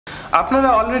আপনারা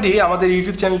অলরেডি আমাদের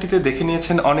ইউটিউব চ্যানেলটিতে দেখে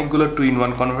নিয়েছেন অনেকগুলো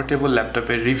 2-in-1 কনভার্টেবল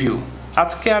ল্যাপটপের রিভিউ।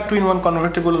 আজকে আর 2-in-1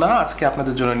 কনভার্টেবল না, আজকে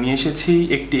আপনাদের জন্য নিয়ে এসেছি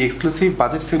একটি এক্সক্লুসিভ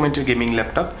বাজেট সেগমেন্টের গেমিং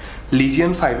ল্যাপটপ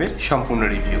লিজিয়ন 5 এর সম্পূর্ণ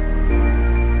রিভিউ।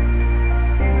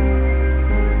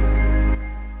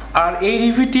 আর এই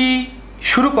রিভিউটি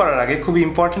শুরু করার আগে খুব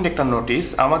ইম্পর্টেন্ট একটা নোটিস,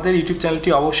 আমাদের ইউটিউব চ্যানেলটি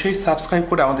অবশ্যই সাবস্ক্রাইব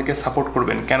করে আমাদেরকে সাপোর্ট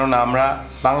করবেন, কেননা আমরা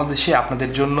বাংলাদেশে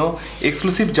আপনাদের জন্য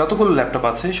এক্সক্লুসিভ যতগুলো ল্যাপটপ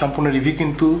আছে সম্পূর্ণ রিভিউ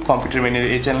কিন্তু কম্পিউটার মেনের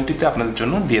এই চ্যানেলটিতে আপনাদের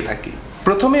জন্য দিয়ে থাকি।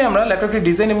 প্রথমে আমরা ল্যাপটপটির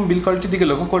ডিজাইন এবং বিল্ড কোয়ালিটির দিকে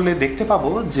লক্ষ্য করলে দেখতে পাবো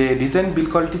যে ডিজাইন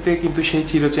বিল্ড কোয়ালিটিতে কিন্তু সেই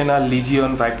চিরচেনা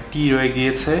লিজিয়ন ভাইবটি রয়ে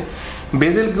গিয়েছে।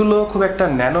 বেজেলগুলো খুব একটা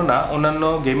ন্যানো না, অন্যান্য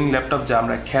গেমিং ল্যাপটপ যা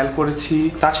আমরা খেয়াল করেছি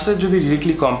তার সাথে যদি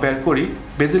ডিরেক্টলি কম্পেয়ার করি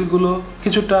বেজেলগুলো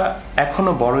কিছুটা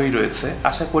এখনো বড়ই রয়েছে।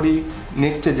 আশা করি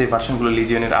নেক্সটে যে ভার্সনগুলো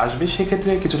লিজিয়নের আসবে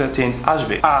সেক্ষেত্রে কিছুটা চেঞ্জ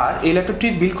আসবে। আর এই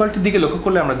ল্যাপটপটির বিল্ড কোয়ালিটির দিকে লক্ষ্য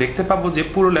করলে আমরা দেখতে পাবো যে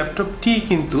পুরো ল্যাপটপটি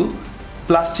কিন্তু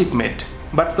plastic made,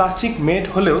 but plastic made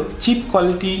হলেও চিপ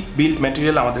কোয়ালিটি বিল্ড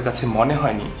ম্যাটেরিয়াল আমাদের কাছে মনে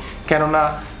হয়নি, কেননা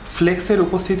ফ্লেক্সের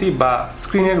উপস্থিতি বা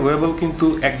স্ক্রিনের ওয়েবল কিন্তু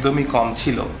একদমই কম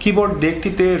ছিল। কিবোর্ড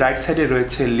ডেকটিতে রাইট সাইডে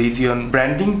রয়েছে লিজিয়ন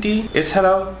ব্র্যান্ডিংটি,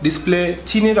 এছাড়াও ডিসপ্লে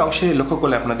চিনের অংশে লক্ষ্য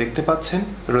করলে আপনারা দেখতে পাচ্ছেন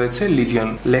রয়েছে লিজিয়ন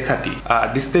লেখাটি। আর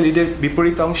ডিসপ্লে লিডের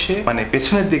বিপরীত অংশে মানে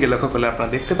পেছনের দিকে লক্ষ্য করলে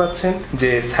আপনারা দেখতে পাচ্ছেন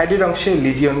যে সাইডের অংশে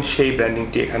লিজিয়ন সেই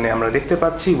ব্র্যান্ডিংটি এখানে আমরা দেখতে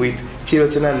পাচ্ছি উইথ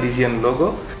চিরচেনা লিজিয়ন লোগো,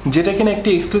 যেটা কিনা একটি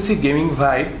এক্সক্লুসিভ গেমিং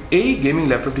ভাইব এই গেমিং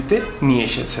ল্যাপটপটিতে নিয়ে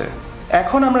এসেছে।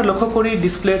 এখন আমরা লক্ষ্য করি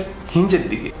ডিসপ্লের হিঞ্জের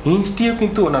দিকে। হিঞ্জটিও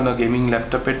কিন্তু অন্যান্য গেমিং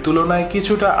ল্যাপটপের তুলনায়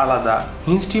কিছুটা আলাদা।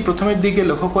 হিঞ্জটি প্রথমের দিকে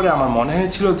লক্ষ্য করে আমার মনে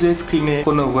হয়েছিল যে স্ক্রিনে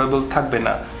কোনো ওয়েবল থাকবে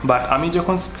না, বাট আমি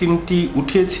যখন স্ক্রিনটি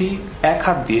উঠিয়েছি এক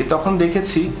হাত দিয়ে তখন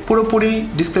দেখেছি পুরোপুরি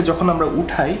ডিসপ্লে যখন আমরা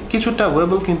উঠাই কিছুটা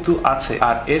ওয়েবল কিন্তু আছে।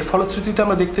 আর এর ফলশ্রুতিতে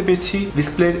আমরা দেখতে পেয়েছি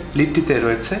ডিসপ্লের লিডটিতে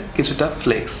রয়েছে কিছুটা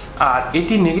ফ্লেক্স। আর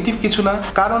এটি নেগেটিভ কিছু না,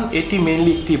 কারণ এটি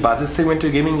মেইনলি একটি বাজেট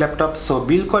সেগমেন্টের গেমিং ল্যাপটপ, সো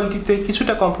বিল্ড কোয়ালিটিতে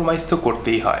কিছুটা কম্প্রোমাইজ তো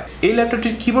করতেই হয়। এই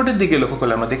ল্যাপটপটির কিবোর্ডের দিকে লক্ষ্য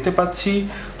করলে আমরা দেখতে পাচ্ছি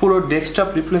পুরো ডেস্কটপ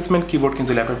রিপ্লেসমেন্ট কিবোর্ড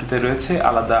কিন্তু ল্যাপটপটিতে রয়েছে,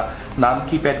 আলাদা নাম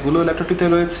কিপ্যাডগুলো ল্যাপটপটিতে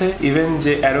রয়েছে। ইভেন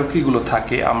যে অ্যারো কিগুলো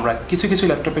থাকে, আমরা কিছু কিছু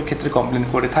ল্যাপটপের ক্ষেত্রে কমপ্লেন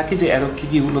করে থাকি যে অ্যারো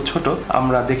কিগুলো ছোট,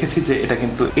 আমরা দেখেছি যে এটা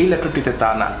কিন্তু এই ল্যাপটপটিতে তা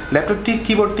না। ল্যাপটপটির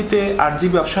কিবোর্ডটিতে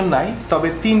 8GB অপশন নাই, তবে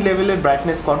 3 লেভেলের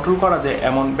ব্রাইটনেস কন্ট্রোল করা যায়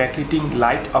এমন ব্যাকলিটিং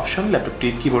লাইট অপশন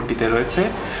ল্যাপটপটির কিবোর্ডটিতে রয়েছে।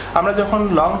 আমরা যখন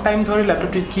লং টাইম ধরে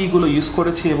ল্যাপটপটির কিগুলো ইউজ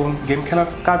করেছি এবং গেম খেলার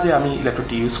কাজে আমি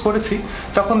ল্যাপটপটি ইউজ করেছি,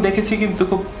 তখন দেখেছি কিন্তু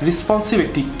খুব রেসপন্সিভ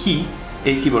একটি কি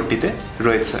এই কিবোর্ডটিতে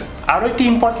রয়েছে। আরও একটি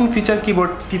ইম্পর্টেন্ট ফিচার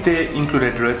কিবোর্ডটিতে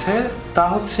ইনক্লুডেড রয়েছে, তা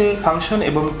হচ্ছে ফাংশন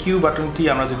এবং কিউ বাটনটি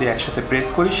আমরা যদি একসাথে প্রেস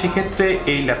করি সেক্ষেত্রে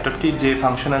এই ল্যাপটপটির যে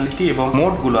ফাংশনালিটি এবং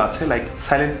মোডগুলো আছে like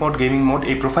silent mode, gaming mode,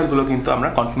 এই প্রোফাইলগুলো কিন্তু আমরা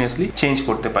কন্টিনিউয়াসলি চেঞ্জ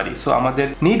করতে পারি। সো আমাদের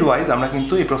নিড ওয়াইজ আমরা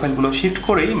কিন্তু এই প্রোফাইলগুলো শিফট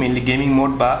করেই মেইনলি গেমিং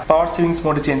মোড বা পাওয়ার সেভিংস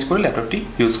মোডে চেঞ্জ করে ল্যাপটপটি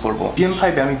ইউজ করবো। লিজিয়ন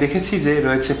 5 আমি দেখেছি যে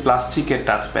রয়েছে প্লাস্টিকের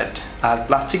টাচপ্যাড। আর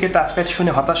প্লাস্টিকের টাচপ্যাড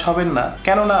শুনে হতাশ হবেন না,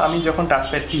 কেননা আমি যখন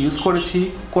টাচপ্যাডটি ইউজ করেছি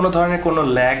কোনো ধরনের কোনো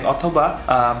ল্যাগ অথবা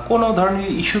কোনো ধরনের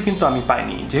ইস্যু কিন্তু আমি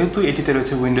পাইনি, যেহেতু এটিতে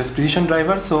রয়েছে উইন্ডোজ প্রিসিশন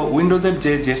ড্রাইভার। সো উইন্ডোজের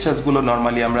যে জেস্টার্সগুলো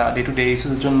নর্মালি আমরা ডে টু ডে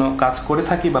ইস্যুর জন্য কাজ করে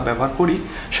থাকি বা ব্যবহার করি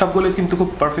সবগুলো কিন্তু খুব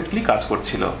পারফেক্টলি কাজ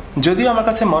করছিল। যদিও আমার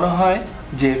কাছে মনে হয়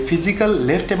যে ফিজিক্যাল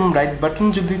লেফট এবং রাইট বাটন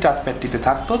যদি টাচপ্যাডটিতে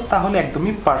থাকতো তাহলে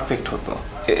একদমই পারফেক্ট হতো।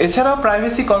 এছাড়াও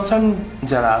প্রাইভেসি কনসার্ন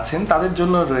যারা আছেন তাদের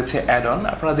জন্য রয়েছে অ্যাড অন।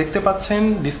 আপনারা দেখতে পাচ্ছেন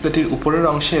ডিসপ্লেটির উপরের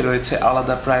অংশে রয়েছে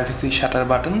আলাদা privacy shutter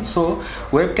button. So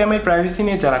ওয়েবক্যামের privacy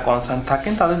নিয়ে যারা কনসার্ন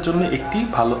থাকেন তাদের জন্য একটি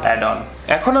ভালো অ্যাড অন।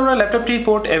 এখন আমরা ল্যাপটপটির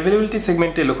পোর্ট অ্যাভেলেবিলিটি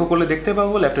সেগমেন্টে লক্ষ্য করলে দেখতে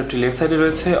পাবো ল্যাপটপটির লেফট সাইডে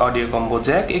রয়েছে অডিও কম্বো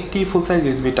জ্যাক, একটি ফুল সাইজ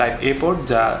ইউএসবি টাইপ এ পোর্ট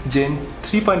যা জেন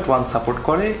 3.1 সাপোর্ট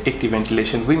করে, একটি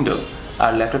ভেন্টিলেশন উইন্ডো।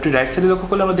 আর ল্যাপটপটির রাইট সাইডে লক্ষ্য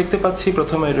করলে আমরা দেখতে পাচ্ছি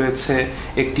প্রথমে রয়েছে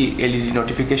একটি এলইডি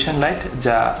নোটিফিকেশন লাইট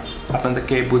যা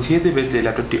আপনাদেরকে বুঝিয়ে দেবে যে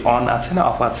ল্যাপটপটি অন আছে না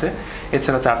অফ আছে।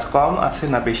 এছাড়া চার্জ কম আছে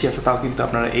না বেশি আছে তাও কিন্তু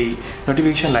আপনারা এই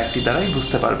নোটিফিকেশন লাইটটি দ্বারাই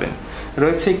বুঝতে পারবেন।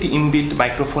 রয়েছে একটি ইনবিল্ট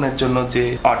মাইক্রোফোনের জন্য যে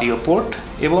অডিও পোর্ট,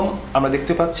 এবং আমরা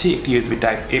দেখতে পাচ্ছি একটি ইউএসবি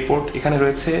টাইপ এ পোর্ট। এখানে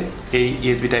রয়েছে এই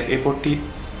ইউএসবি টাইপ এ পোর্টটি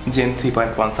জেন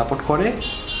 3.1 সাপোর্ট করে,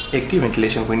 একটি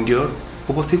ভেন্টিলেশন উইন্ডোর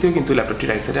উপস্থিতিও কিন্তু ল্যাপটপটি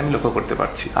রাইট সাইডে আমি লক্ষ্য করতে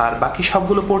পারছি। আর বাকি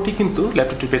সবগুলো পোর্টই কিন্তু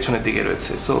ল্যাপটপটির পেছনের দিকে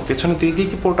রয়েছে। সো পেছনের দিকে কি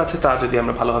কি পোর্ট আছে তা যদি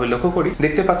আমরা ভালোভাবে লক্ষ্য করি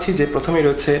দেখতে পাচ্ছি যে প্রথমে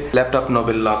রয়েছে ল্যাপটপ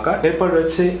নোবেল লকার, এরপর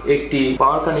রয়েছে একটি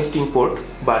পাওয়ার কানেক্টিং পোর্ট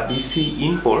বা ডিসি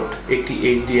ইন পোর্ট, একটি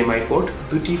এইচডিএমআই পোর্ট,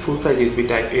 দুটি ফুল সাইজ ইউএসবি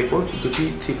টাইপ এ পোর্ট, দুটি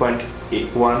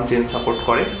 3.1 জেন সাপোর্ট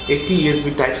করে, একটি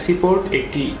ইউএসবি টাইপ সি পোর্ট,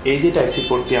 একটি এইচএ টাইপ সি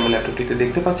পোর্টটি আমরা ল্যাপটপটিতে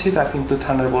দেখতে পাচ্ছি তা কিন্তু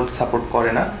থান্ডারবোল্ট সাপোর্ট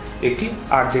করে না, একটি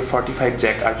RJ45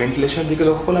 জ্যাক। আর ভেন্টিলেশনের দিকে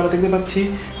লক্ষ্য করলে আমরা দেখতে পাচ্ছি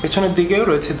পেছনের দিকেও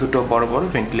রয়েছে দুটো বড় বড়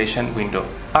ভেন্টিলেশন উইন্ডো।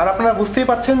 আর আপনারা বুঝতেই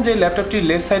পারছেন যে ল্যাপটপটির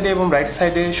লেফট সাইডে এবং রাইট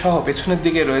সাইডে সহ পেছনের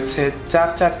দিকে রয়েছে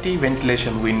চারটি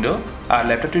ভেন্টিলেশন উইন্ডো। আর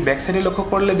ল্যাপটপটির ব্যাক সাইডে লক্ষ্য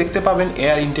করলে দেখতে পাবেন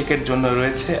এয়ার ইনটেকের জন্য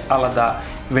রয়েছে আলাদা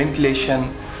ভেন্টিলেশন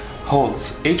হোলস,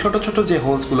 এই ছোট ছোট যে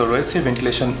হোলসগুলো রয়েছে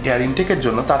ভেন্টিলেশন এয়ার ইনটেকের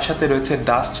জন্য, তার সাথে রয়েছে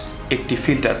ডাস্ট একটি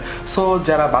ফিল্টার। সো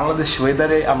যারা বাংলাদেশ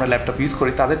ওয়েদারে আমরা ল্যাপটপ ইউজ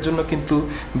করি তাদের জন্য কিন্তু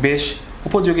বেশ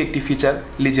উপযোগী একটি ফিচার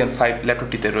লিজিয়ন 5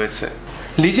 ল্যাপটপটিতে রয়েছে।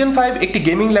 লিজিয়ন 5 একটি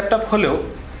গেমিং ল্যাপটপ হলেও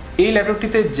এই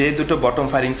ল্যাপটপটিতে যে দুটো বটম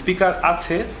ফায়ারিং স্পিকার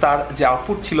আছে তার যে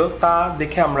আউটপুট ছিল তা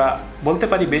দেখে আমরা বলতে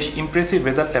পারি বেশ ইমপ্রেসিভ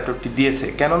রেজাল্ট ল্যাপটপটি দিয়েছে।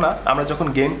 কেননা আমরা যখন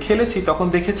গেম খেলেছি তখন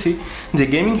দেখেছি যে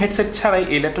গেমিং হেডসেট ছাড়াই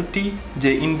এই ল্যাপটপটি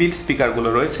যে ইনবিল্ট স্পিকারগুলো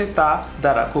রয়েছে তা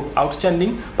দ্বারা খুব আউটস্ট্যান্ডিং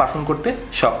পারফর্ম করতে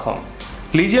সক্ষম।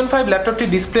 লিজিয়ন 5 ল্যাপটপটি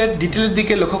ডিসপ্লের ডিটেলের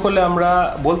দিকে লক্ষ্য করলে আমরা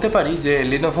বলতে পারি যে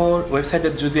লেনোভোর ওয়েবসাইটে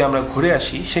যদি আমরা ঘুরে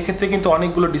আসি সেক্ষেত্রে কিন্তু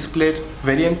অনেকগুলো ডিসপ্লের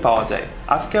ভেরিয়েন্ট পাওয়া যায়।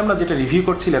 আজকে আমরা যেটা রিভিউ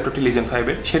করছি ল্যাপটপটি লিজিয়ন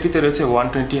 5-এর, সেটিতে রয়েছে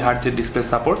 120 হার্টজের ডিসপ্লে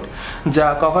সাপোর্ট, যা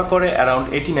কভার করে around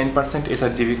 89%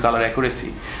 sRGB colour accuracy.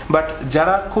 But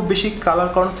যারা খুব বেশি কালার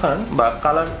কনসার্ন বা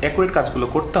কালার অ্যাকুরেট কাজগুলো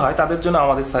করতে হয় তাদের জন্য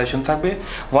আমাদের সাজেশন থাকবে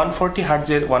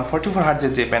 144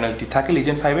 হার্টজের যে প্যানেলটি থাকে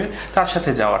লিজিয়ন 5-এর তার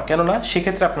সাথে যাওয়ার, কেননা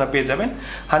সেক্ষেত্রে আপনারা পেয়ে যাবেন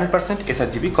 100%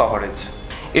 sRGB কভারেজ।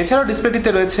 এছাড়াও ডিসপ্লেটিতে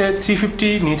রয়েছে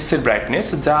 350 নিটসের ব্রাইটনেস,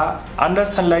 যা আন্ডার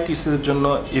সানলাইট ইউসেজের জন্য,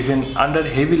 ইভেন আন্ডার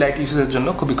হেভি লাইট ইউসেজের জন্য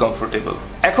খুবই কমফোর্টেবল।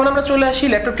 এখন আমরা চলে আসি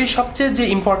ল্যাপটপটির সবচেয়ে যে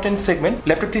ইম্পর্টেন্ট সেগমেন্ট,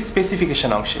 ল্যাপটপটির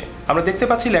স্পেসিফিকেশন অংশে। আমরা দেখতে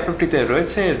পাচ্ছি ল্যাপটপটিতে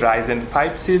রয়েছে Ryzen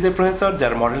 5 সিরিজের প্রসেসর,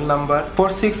 যার মডেল নাম্বার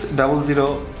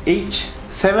 4600H।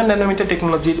 7 ন্যানোমিটার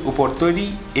টেকনোলজির উপর তৈরি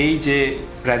এই যে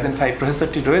Ryzen 5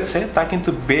 প্রসেসরটি রয়েছে তা কিন্তু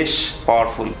বেশ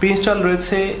পাওয়ারফুল। প্রি-ইনস্টল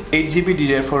রয়েছে 8GB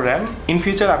DDR4 RAM। In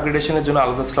future আপগ্রেডেশনের জন্য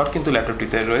আলাদা স্লট কিন্তু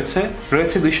ল্যাপটপটিতে রয়েছে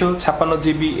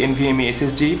 256GB NVMe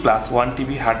SSD plus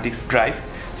 1TB hard disk drive.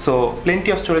 So plenty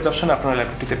of storage option আপনারা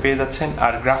ল্যাপটপটিতে পেয়ে যাচ্ছেন।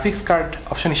 আর গ্রাফিক্স কার্ড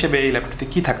অপশন হিসেবে এই ল্যাপটপটিতে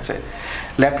কি থাকছে,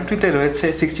 ল্যাপটপটিতে রয়েছে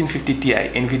 1650 Ti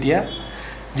NVIDIA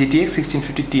GTX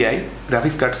 1650 Ti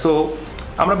graphics card. So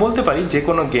আমরা বলতে পারি যে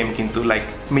কোনো গেম কিন্তু লাইক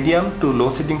মিডিয়াম টু লো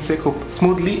সেটিংসে খুব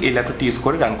স্মুথলি এই ল্যাপটপটি ইউজ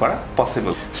করে রান করা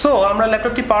পসিবল। সো আমরা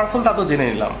ল্যাপটপটি পাওয়ারফুল তা তো জেনে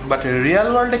নিলাম, বাট রিয়েল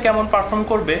ওয়ার্ল্ডে কেমন পারফর্ম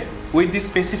করবে উইথ দিস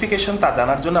স্পেসিফিকেশন তা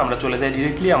জানার জন্য আমরা চলে যাই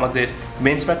ডিরেক্টলি আমাদের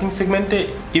বেঞ্চমার্কিং সেগমেন্টে।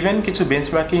 ইভেন কিছু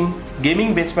বেঞ্চমার্কিং গেমিং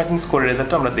বেঞ্চমার্কিং স্কোরের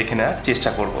রেজাল্ট আমরা দেখে নেওয়ার চেষ্টা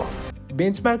করব।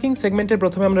 বেঞ্চমার্কিং সেগমেন্টের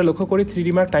প্রথমে আমরা লক্ষ্য করি 3D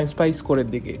Mark টাইম স্পাই স্কোরের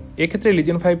দিকে। এক্ষেত্রে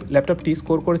লিজিয়ন 5 ল্যাপটপটি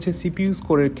স্কোর করেছে সিপিইউ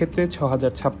স্কোরের ক্ষেত্রে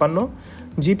 6056,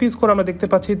 জিপিইউ স্কোর আমরা দেখতে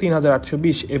পাচ্ছি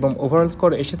 3820 এবং ওভারঅল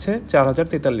স্কোর এসেছে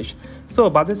 4043। সো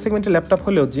বাজেট সেগমেন্টের ল্যাপটপ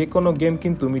হলেও যে কোনো গেম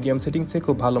কিন্তু মিডিয়াম সেটিংসে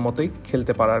খুব ভালো মতোই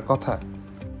খেলতে পারার কথা।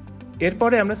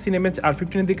 এরপরে আমরা সিনেমেজ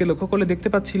R15 এর দিকে লক্ষ্য করলে দেখতে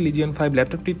পাচ্ছি লিজিয়ন 5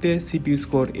 ল্যাপটপটিতে সিপিইউ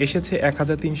স্কোর এসেছে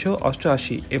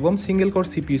 1388 এবং সিঙ্গেল কোর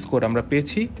সিপিইউ স্কোর আমরা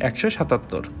পেয়েছি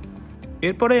 177।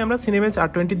 এরপরে আমরা সিনেমেজ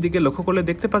R20 দিকে লক্ষ্য করলে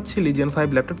দেখতে পাচ্ছি লিজিয়ন 5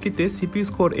 ল্যাপটপটিতে সিপিইউ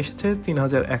স্কোর এসেছে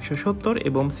 3170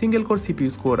 এবং সিঙ্গেল কোর সিপিইউ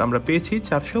স্কোর আমরা পেয়েছি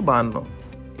 452।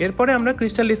 এরপরে আমরা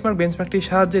ক্রিস্টাল লিসমার্ক বেঞ্চমার্কটির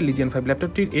সাহায্যে লিজিয়ন 5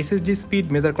 ল্যাপটপটির এসএসডি স্পিড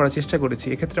মেজার করার চেষ্টা করেছি।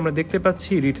 এক্ষেত্রে আমরা দেখতে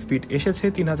পাচ্ছি রিড স্পিড এসেছে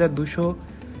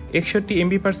 3261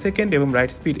 MB/s এবং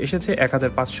রাইট স্পিড এসেছে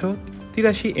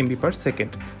 1583 MB/s।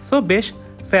 সো বেশ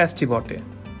ফাস্টই বটে।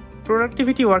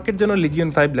 প্রোডাক্টিভিটি ওয়ার্কের জন্য লিজিয়ন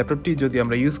 5 ল্যাপটপটি যদি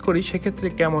আমরা ইউজ করি সেক্ষেত্রে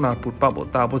কেমন আউটপুট পাবো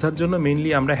তা বোঝার জন্য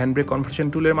মেইনলি আমরা হ্যান্ডব্রেক কনভার্সন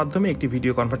টুলের মাধ্যমে একটি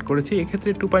ভিডিও কনভার্ট করেছি।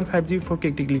 এক্ষেত্রে 2.5GB 4K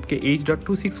একটি ক্লিপকে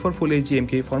H.264 ফুল এইচডি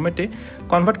MK ফরম্যাটে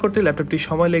কনভার্ট করতে ল্যাপটপটির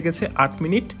সময় লেগেছে 8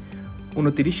 মিনিট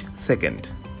 29 সেকেন্ড।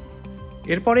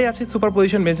 এরপরে আছে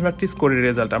সুপারপজিশন বেঞ্চমার্কটি স্কোরের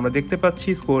রেজাল্ট। আমরা দেখতে পাচ্ছি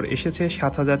স্কোর এসেছে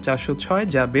 7406,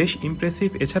 যা বেশ ইমপ্রেসিভ।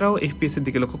 এছাড়াও এফপিএস এর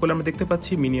দিকে লক্ষ্য করলে আমরা দেখতে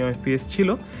পাচ্ছি মিনিমাম এফপিএস ছিল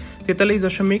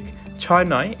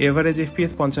 43.69, এভারেজ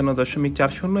এফপিএস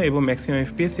 55.40 এবং ম্যাক্সিমাম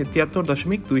এফপিএস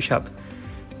 73.27।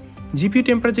 জিপিইউ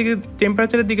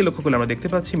টেম্পারেচারের দিকে লক্ষ্য করলে আমরা দেখতে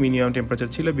পাচ্ছি মিনিমাম টেম্পারেচার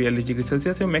ছিল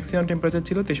 42°C এবং ম্যাক্সিমাম টেম্পারেচার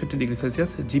ছিল 63°C।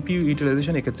 জিপিইউ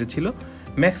ইউটিলাইজেশন এক্ষেত্রে ছিল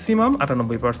ম্যাক্সিমাম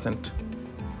 98%।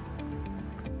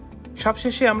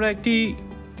 সবশেষে আমরা একটি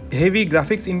হেভি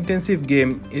গ্রাফিক্স ইন্টেন্সিভ গেম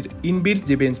এর ইনবিল্ট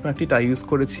যে বেঞ্চমার্কটি তা ইউজ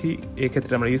করেছি।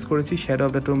 এক্ষেত্রে আমরা ইউজ করেছি শ্যাডো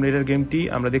অফ দ্য টুম রেডার গেমটি।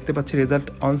 আমরা দেখতে পাচ্ছি রেজাল্ট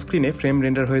অন স্ক্রিনে ফ্রেম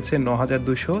রেন্ডার হয়েছে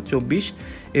 9224,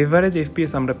 এভারেজ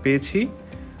এফপিএস আমরা পেয়েছি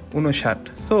 59।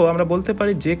 সো আমরা বলতে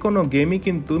পারি যে কোনো গেমই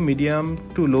কিন্তু মিডিয়াম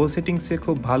টু লো সেটিংসে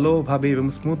খুব ভালোভাবে এবং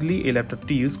স্মুথলি এই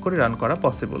ল্যাপটপটি ইউজ করে রান করা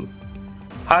পসিবল।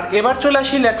 আর এবার চলে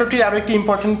আসি ল্যাপটপটির আরও একটি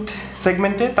ইম্পর্টেন্ট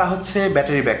সেগমেন্টে, তা হচ্ছে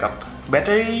ব্যাটারি ব্যাকআপ।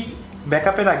 ব্যাটারি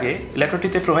ব্যাকআপের আগে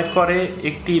ল্যাপটপটিতে প্রোভাইড করে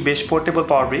একটি বেশ পোর্টেবল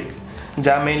পাওয়ার ব্রিক,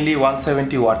 যা মেইনলি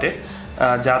 170 ওয়াটের,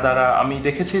 যা দ্বারা আমি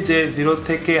দেখেছি যে 0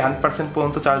 থেকে 100%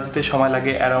 পর্যন্ত চার্জ দিতে সময়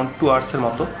লাগে অ্যারাউন্ড 2 আওয়ার্সের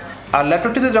মতো। আর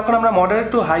ল্যাপটপটিতে যখন আমরা মডারেট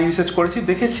টু হাই ইউসেজ করেছি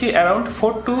দেখেছি অ্যারাউন্ড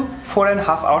 4 to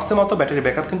 4.5 আওয়ার্সের মতো ব্যাটারি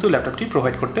ব্যাকআপ কিন্তু ল্যাপটপটি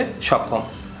প্রোভাইড করতে সক্ষম।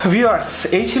 ভিউয়ার্স,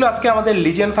 এই ছিল আজকে আমাদের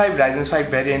লিজিয়ন 5 Ryzen 5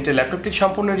 ভ্যারিয়েন্টের ল্যাপটপটির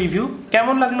সম্পূর্ণ রিভিউ।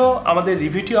 কেমন লাগলো আমাদের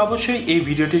রিভিউটি অবশ্যই এই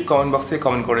ভিডিওটির কমেন্ট বক্সে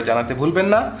কমেন্ট করে জানাতে ভুলবেন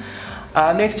না।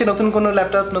 নেক্সটে নতুন কোনো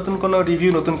ল্যাপটপ, নতুন কোনো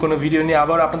রিভিউ, নতুন কোনো ভিডিও নিয়ে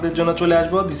আবার আপনাদের জন্য চলে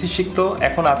আসবো। দিস ইজ সিক্ত।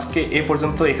 এখন আজকে এ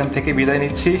পর্যন্ত, এখান থেকে বিদায়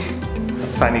নিচ্ছি।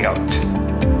 Signing out.